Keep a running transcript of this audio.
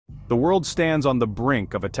The world stands on the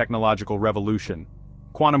brink of a technological revolution.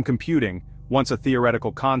 Quantum computing, once a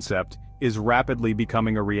theoretical concept, is rapidly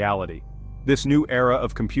becoming a reality. This new era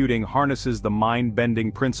of computing harnesses the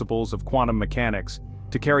mind-bending principles of quantum mechanics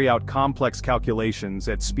to carry out complex calculations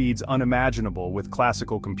at speeds unimaginable with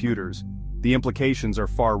classical computers. The implications are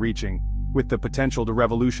far-reaching, with the potential to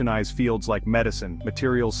revolutionize fields like medicine,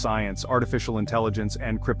 materials science, artificial intelligence,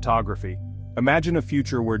 and cryptography. Imagine a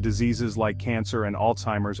future where diseases like cancer and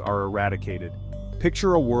Alzheimer's are eradicated.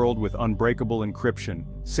 Picture a world with unbreakable encryption,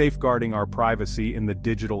 safeguarding our privacy in the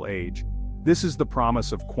digital age. This is the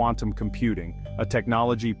promise of quantum computing, a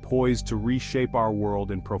technology poised to reshape our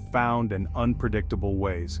world in profound and unpredictable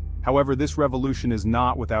ways. However, this revolution is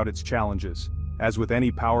not without its challenges. As with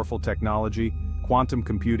any powerful technology, quantum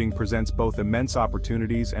computing presents both immense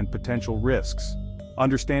opportunities and potential risks.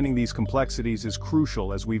 Understanding these complexities is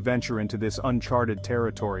crucial as we venture into this uncharted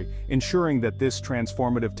territory, ensuring that this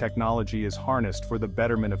transformative technology is harnessed for the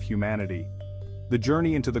betterment of humanity. The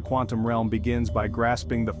journey into the quantum realm begins by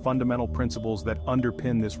grasping the fundamental principles that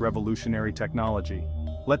underpin this revolutionary technology.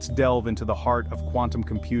 Let's delve into the heart of quantum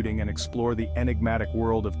computing and explore the enigmatic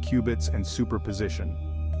world of qubits and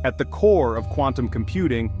superposition. At the core of quantum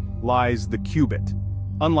computing lies the qubit.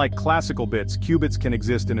 Unlike classical bits, qubits can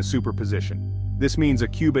exist in a superposition. This means a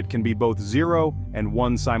qubit can be both 0 and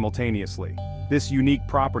 1 simultaneously. This unique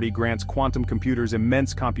property grants quantum computers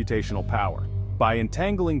immense computational power. By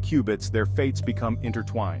entangling qubits, their fates become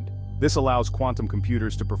intertwined. This allows quantum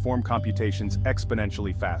computers to perform computations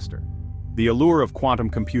exponentially faster. The allure of quantum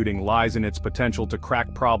computing lies in its potential to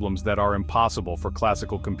crack problems that are impossible for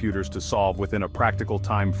classical computers to solve within a practical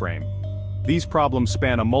time frame. These problems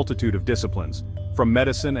span a multitude of disciplines, from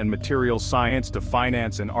medicine and materials science to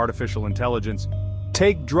finance and artificial intelligence.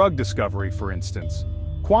 Take drug discovery, for instance.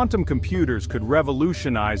 Quantum computers could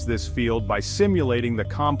revolutionize this field by simulating the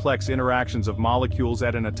complex interactions of molecules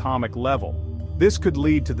at an atomic level. This could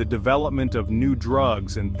lead to the development of new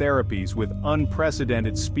drugs and therapies with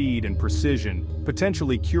unprecedented speed and precision,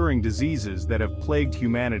 potentially curing diseases that have plagued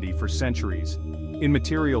humanity for centuries. In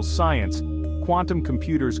materials science, quantum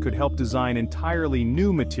computers could help design entirely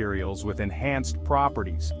new materials with enhanced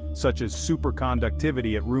properties, such as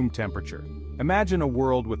superconductivity at room temperature. Imagine a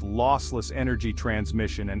world with lossless energy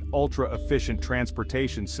transmission and ultra-efficient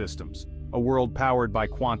transportation systems, a world powered by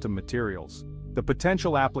quantum materials. The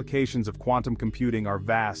potential applications of quantum computing are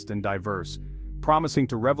vast and diverse, promising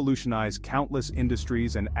to revolutionize countless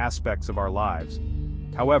industries and aspects of our lives.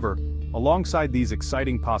 However, alongside these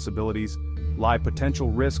exciting possibilities lie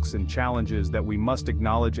potential risks and challenges that we must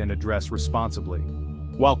acknowledge and address responsibly.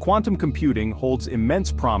 While quantum computing holds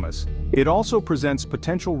immense promise, it also presents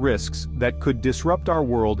potential risks that could disrupt our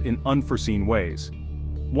world in unforeseen ways.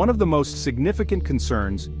 One of the most significant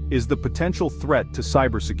concerns is the potential threat to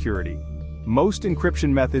cybersecurity. Most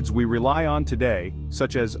encryption methods we rely on today,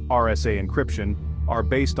 such as RSA encryption, are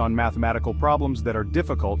based on mathematical problems that are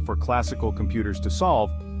difficult for classical computers to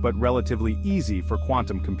solve, but relatively easy for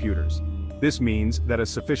quantum computers. This means that a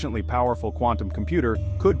sufficiently powerful quantum computer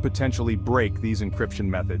could potentially break these encryption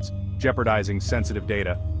methods, jeopardizing sensitive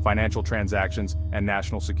data, financial transactions, and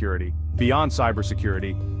national security. Beyond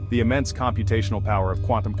cybersecurity, the immense computational power of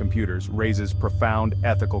quantum computers raises profound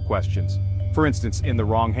ethical questions. For instance, in the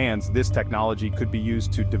wrong hands, this technology could be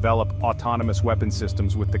used to develop autonomous weapon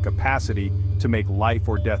systems with the capacity to make life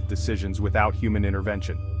or death decisions without human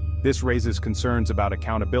intervention. This raises concerns about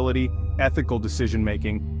accountability, ethical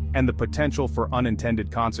decision-making, and the potential for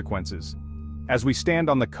unintended consequences. As we stand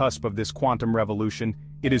on the cusp of this quantum revolution,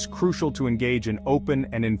 it is crucial to engage in open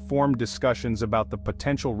and informed discussions about the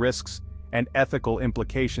potential risks and ethical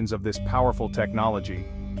implications of this powerful technology.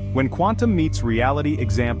 When quantum meets reality,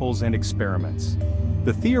 examples and experiments,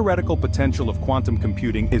 the theoretical potential of quantum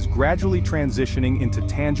computing is gradually transitioning into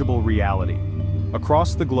tangible reality.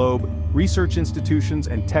 Across the globe, research institutions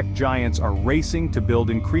and tech giants are racing to build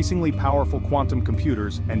increasingly powerful quantum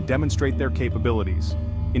computers and demonstrate their capabilities.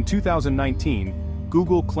 In 2019,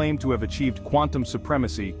 Google claimed to have achieved quantum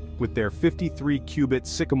supremacy with their 53-qubit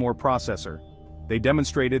Sycamore processor. They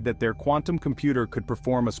demonstrated that their quantum computer could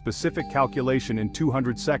perform a specific calculation in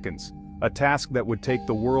 200 seconds, a task that would take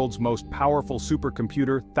the world's most powerful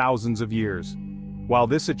supercomputer thousands of years. While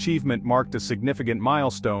this achievement marked a significant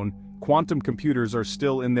milestone, quantum computers are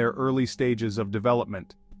still in their early stages of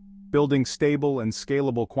development. Building stable and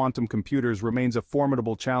scalable quantum computers remains a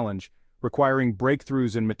formidable challenge, requiring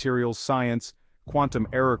breakthroughs in materials science, quantum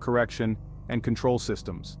error correction, and control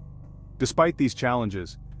systems. Despite these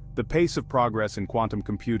challenges, the pace of progress in quantum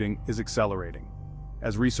computing is accelerating.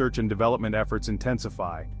 As research and development efforts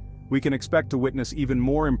intensify, we can expect to witness even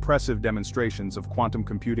more impressive demonstrations of quantum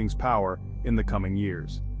computing's power in the coming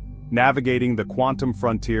years. Navigating the quantum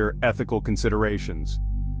frontier: ethical considerations.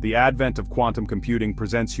 The advent of quantum computing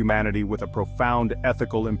presents humanity with a profound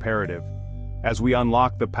ethical imperative. As we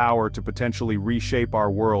unlock the power to potentially reshape our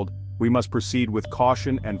world, we must proceed with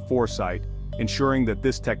caution and foresight, ensuring that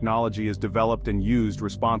this technology is developed and used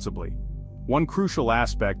responsibly. One crucial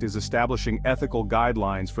aspect is establishing ethical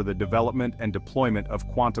guidelines for the development and deployment of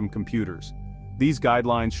quantum computers. These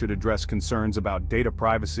guidelines should address concerns about data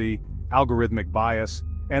privacy, algorithmic bias,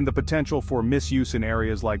 and the potential for misuse in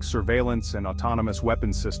areas like surveillance and autonomous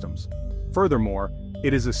weapons systems. Furthermore,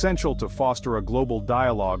 it is essential to foster a global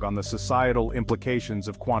dialogue on the societal implications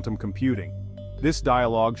of quantum computing. This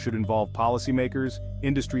dialogue should involve policymakers,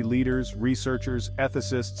 industry leaders, researchers,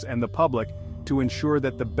 ethicists, and the public to ensure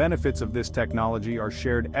that the benefits of this technology are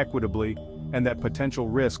shared equitably and that potential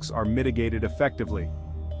risks are mitigated effectively.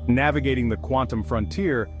 Navigating the quantum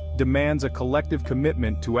frontier demands a collective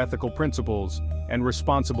commitment to ethical principles and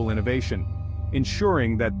responsible innovation,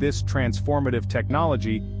 ensuring that this transformative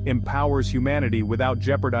technology empowers humanity without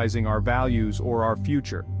jeopardizing our values or our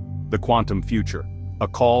future. The quantum future: a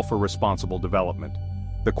call for responsible development.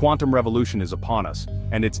 The quantum revolution is upon us,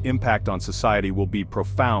 and its impact on society will be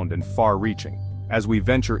profound and far-reaching. As we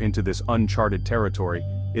venture into this uncharted territory,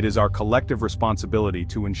 it is our collective responsibility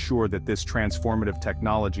to ensure that this transformative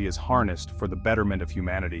technology is harnessed for the betterment of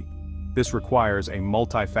humanity. This requires a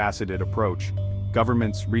multifaceted approach.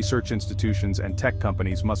 Governments, research institutions, and tech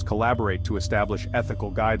companies must collaborate to establish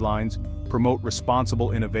ethical guidelines, promote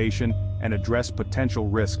responsible innovation, and address potential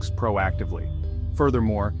risks proactively.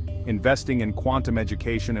 Furthermore, investing in quantum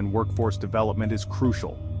education and workforce development is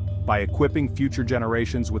crucial. By equipping future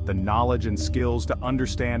generations with the knowledge and skills to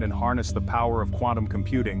understand and harness the power of quantum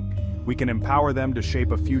computing, we can empower them to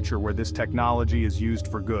shape a future where this technology is used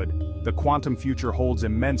for good. The quantum future holds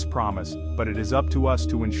immense promise, but it is up to us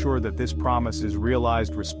to ensure that this promise is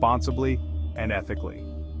realized responsibly and ethically.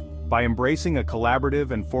 By embracing a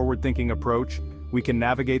collaborative and forward-thinking approach, we can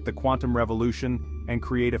navigate the quantum revolution and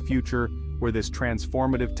create a future where this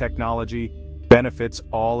transformative technology benefits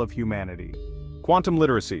all of humanity. Quantum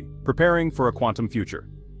literacy: preparing for a quantum future.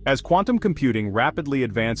 As quantum computing rapidly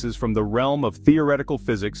advances from the realm of theoretical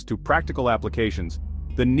physics to practical applications,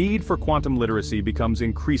 the need for quantum literacy becomes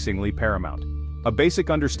increasingly paramount. A basic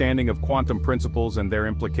understanding of quantum principles and their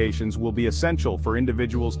implications will be essential for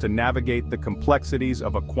individuals to navigate the complexities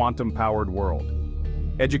of a quantum-powered world.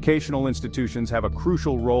 Educational institutions have a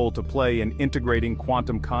crucial role to play in integrating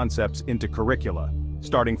quantum concepts into curricula,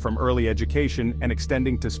 starting from early education and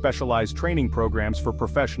extending to specialized training programs for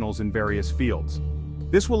professionals in various fields.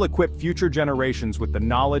 This will equip future generations with the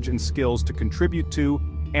knowledge and skills to contribute to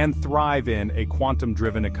and thrive in a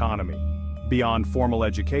quantum-driven economy. Beyond formal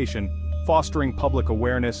education, fostering public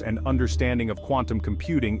awareness and understanding of quantum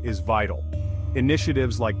computing is vital.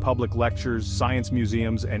 Initiatives like public lectures, science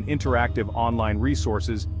museums, and interactive online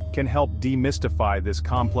resources can help demystify this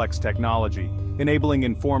complex technology, enabling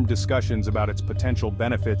informed discussions about its potential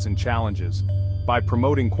benefits and challenges. By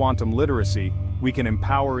promoting quantum literacy, we can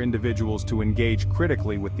empower individuals to engage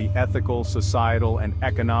critically with the ethical, societal, and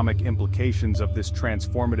economic implications of this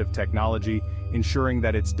transformative technology, ensuring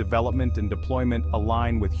that its development and deployment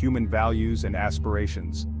align with human values and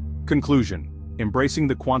aspirations. Conclusion: embracing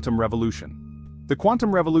the quantum revolution. The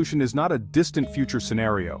quantum revolution is not a distant future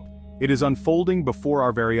scenario. It is unfolding before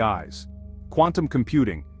our very eyes. Quantum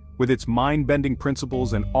computing, with its mind-bending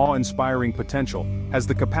principles and awe-inspiring potential, has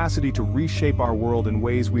the capacity to reshape our world in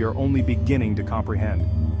ways we are only beginning to comprehend.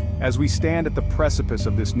 As we stand at the precipice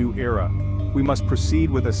of this new era, we must proceed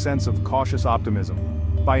with a sense of cautious optimism.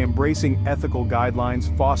 By embracing ethical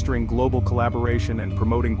guidelines, fostering global collaboration, and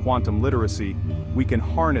promoting quantum literacy, we can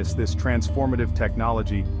harness this transformative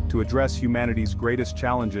technology to address humanity's greatest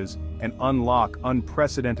challenges and unlock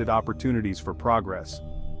unprecedented opportunities for progress.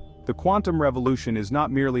 The quantum revolution is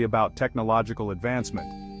not merely about technological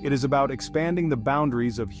advancement. It is about expanding the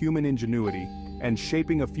boundaries of human ingenuity and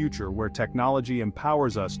shaping a future where technology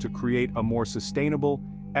empowers us to create a more sustainable,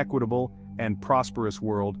 equitable, and prosperous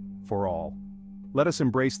world for all. Let us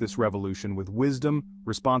embrace this revolution with wisdom,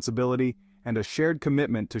 responsibility, and a shared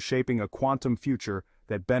commitment to shaping a quantum future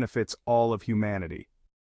that benefits all of humanity.